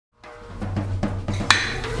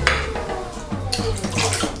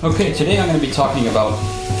Okay, today I'm going to be talking about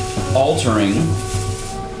altering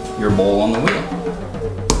your bowl on the wheel.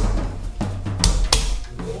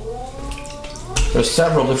 There's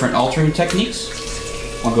several different altering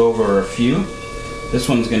techniques. I'll go over a few. This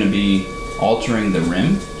one's going to be altering the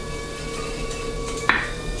rim.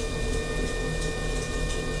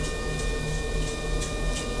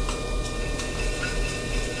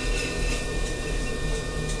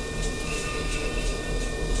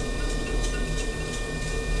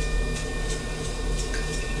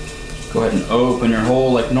 Go ahead and open your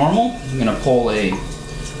hole like normal. I'm going to pull a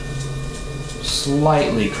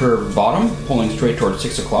slightly curved bottom, pulling straight towards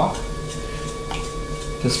 6 o'clock.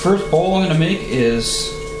 This first bowl I'm going to make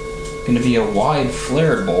is going to be a wide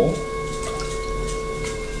flared bowl,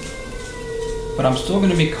 but I'm still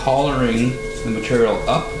going to be collaring the material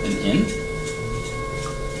up and in.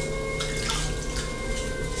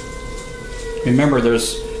 Remember,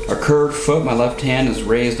 there's a curved foot. My left hand is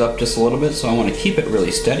raised up just a little bit, so I want to keep it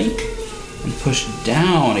really steady and push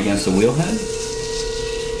down against the wheel head.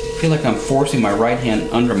 I feel like I'm forcing my right hand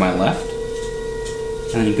under my left.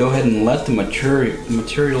 And then go ahead and let the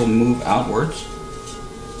material move outwards.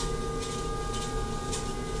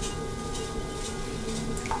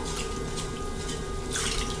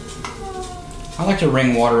 I like to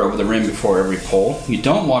wring water over the rim before every pull. You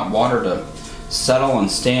don't want water to settle and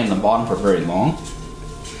stay in the bottom for very long.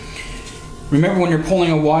 Remember, when you're pulling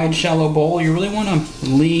a wide, shallow bowl, you really want to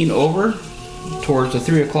lean over towards the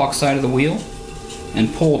 3 o'clock side of the wheel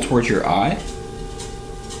and pull towards your eye.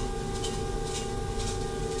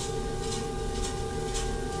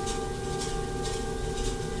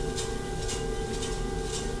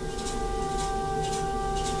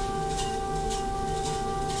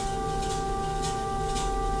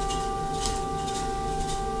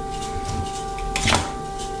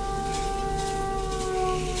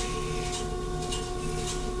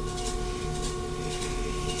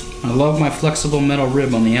 I love my flexible metal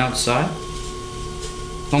rib on the outside.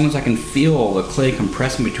 As long as I can feel the clay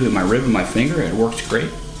compressing between my rib and my finger, it works great.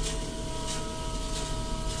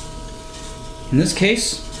 In this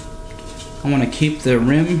case, I want to keep the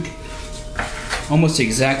rim almost the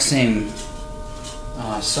exact same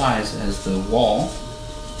size as the wall.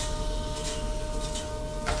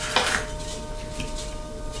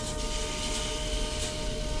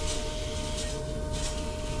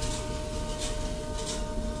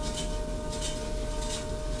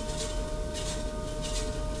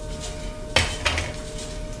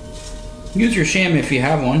 Use your chamois if you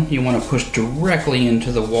have one. You want to push directly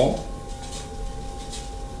into the wall.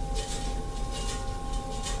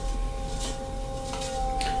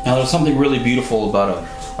 Now, there's something really beautiful about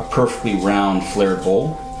a perfectly round flared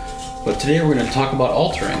bowl, but today we're going to talk about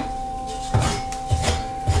altering.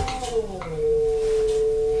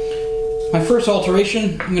 My first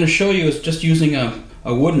alteration I'm going to show you is just using a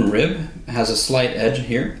wooden rib. It has a slight edge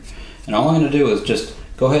here, and all I'm going to do is just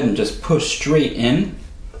go ahead and just push straight in.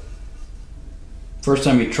 First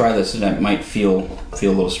time you try this, it might feel a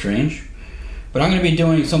little strange, but I'm going to be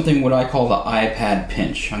doing something what I call the iPad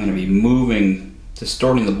pinch. I'm going to be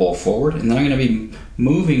distorting the bowl forward, and then I'm going to be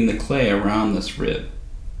moving the clay around this rib.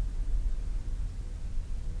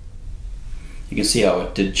 You can see how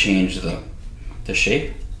it did change the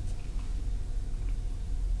shape.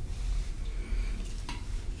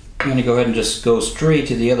 I'm going to go ahead and just go straight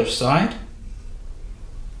to the other side.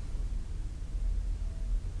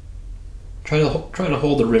 Try to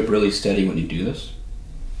hold the rib really steady when you do this.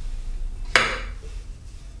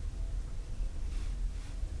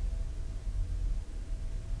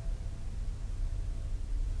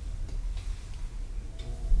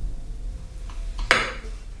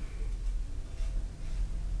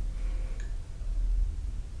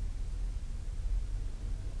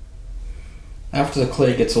 After the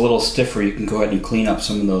clay gets a little stiffer, you can go ahead and clean up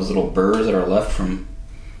some of those little burrs that are left from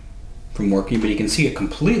working, but you can see it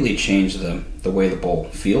completely changed the way the bowl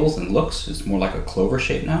feels and looks. It's more like a clover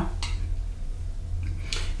shape now.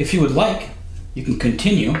 If you would like, you can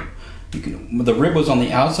continue. The rib was on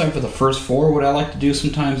the outside for the first four. What I like to do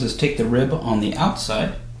sometimes is take the rib on the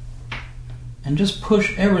outside and just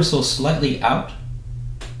push ever so slightly out,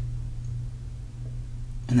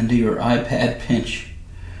 and then do your iPad pinch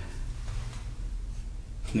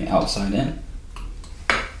from the outside in.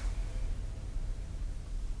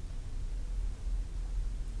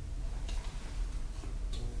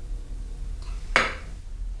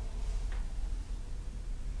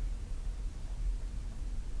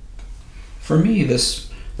 For me, this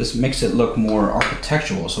makes it look more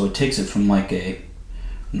architectural, so it takes it from like an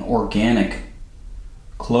organic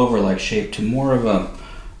clover-like shape to more of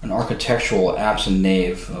an architectural apse and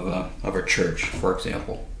nave of a church, for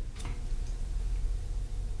example.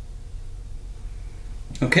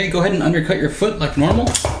 Okay, go ahead and undercut your foot like normal.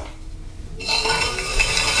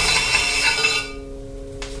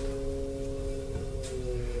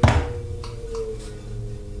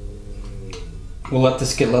 We'll let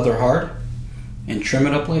this get leather hard and trim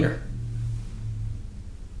it up later.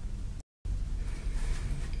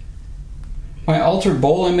 My altered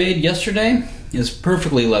bowl I made yesterday is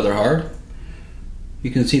perfectly leather hard.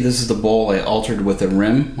 You can see this is the bowl I altered with a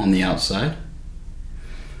rim on the outside.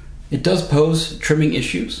 It does pose trimming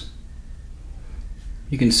issues.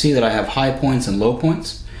 You can see that I have high points and low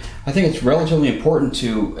points. I think it's relatively important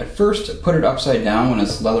to at first put it upside down when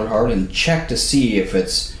it's leather hard and check to see if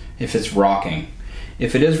it's rocking.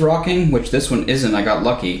 If it is rocking, which this one isn't, I got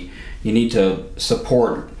lucky, you need to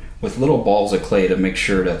support with little balls of clay to make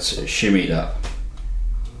sure that's shimmied up.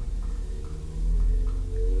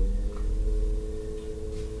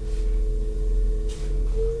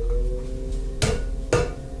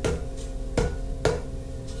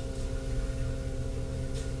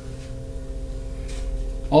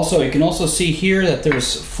 Also, you can also see here that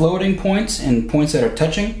there's floating points and points that are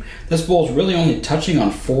touching. This bowl is really only touching on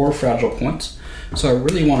 4 fragile points, so I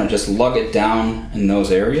really want to just lug it down in those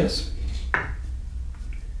areas.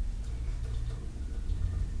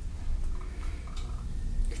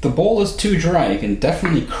 If the bowl is too dry, you can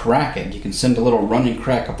definitely crack it. You can send a little running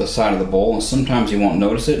crack up the side of the bowl, and sometimes you won't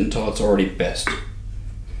notice it until it's already best.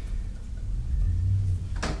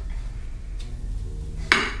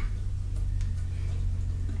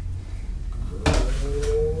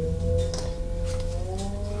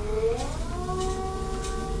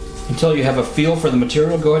 Until you have a feel for the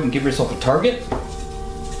material, go ahead and give yourself a target.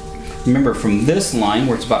 Remember, from this line,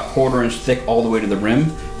 where it's about 1/4 inch thick all the way to the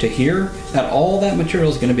rim, to here, that all that material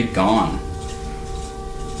is going to be gone.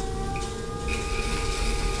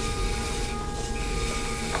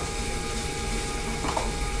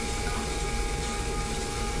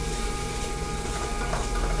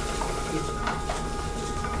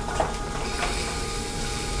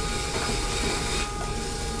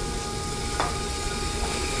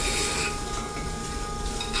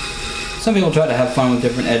 Some people try to have fun with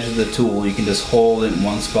different edges of the tool. You can just hold it in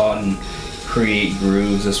one spot and create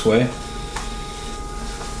grooves this way.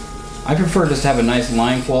 I prefer just to have a nice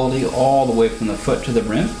line quality all the way from the foot to the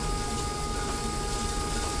rim,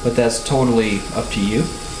 but that's totally up to you.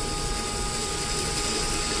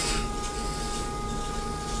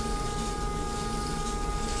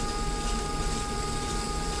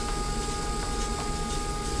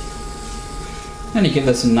 And you give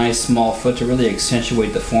this a nice small foot to really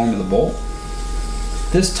accentuate the form of the bowl.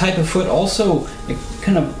 This type of foot also, it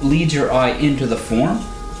kind of leads your eye into the form.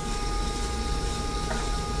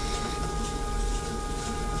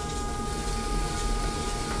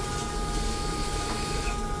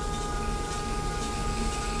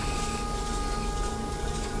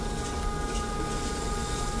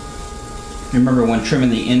 Remember, when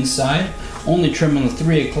trimming the inside, only trim on the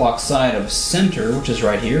 3 o'clock side of center, which is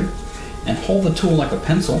right here, and hold the tool like a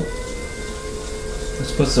pencil.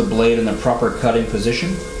 This puts the blade in the proper cutting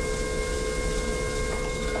position.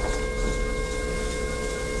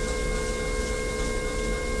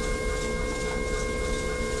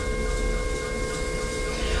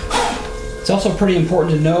 It's also pretty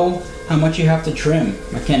important to know how much you have to trim.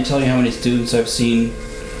 I can't tell you how many students I've seen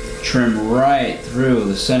trim right through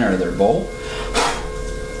the center of their bowl.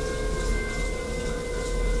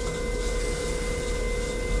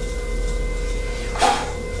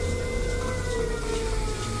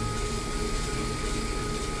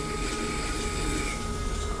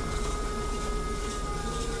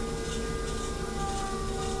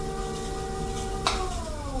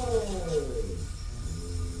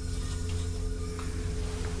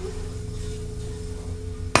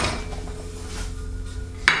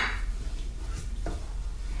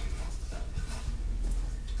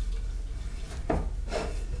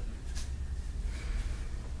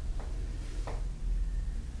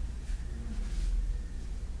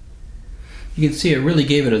 You can see it really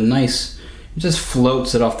gave it a nice, it just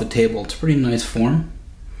floats it off the table. It's a pretty nice form.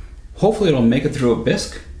 Hopefully it'll make it through a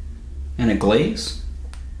bisque and a glaze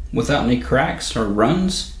without any cracks or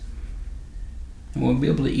runs. And we'll be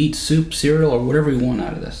able to eat soup, cereal, or whatever we want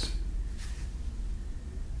out of this.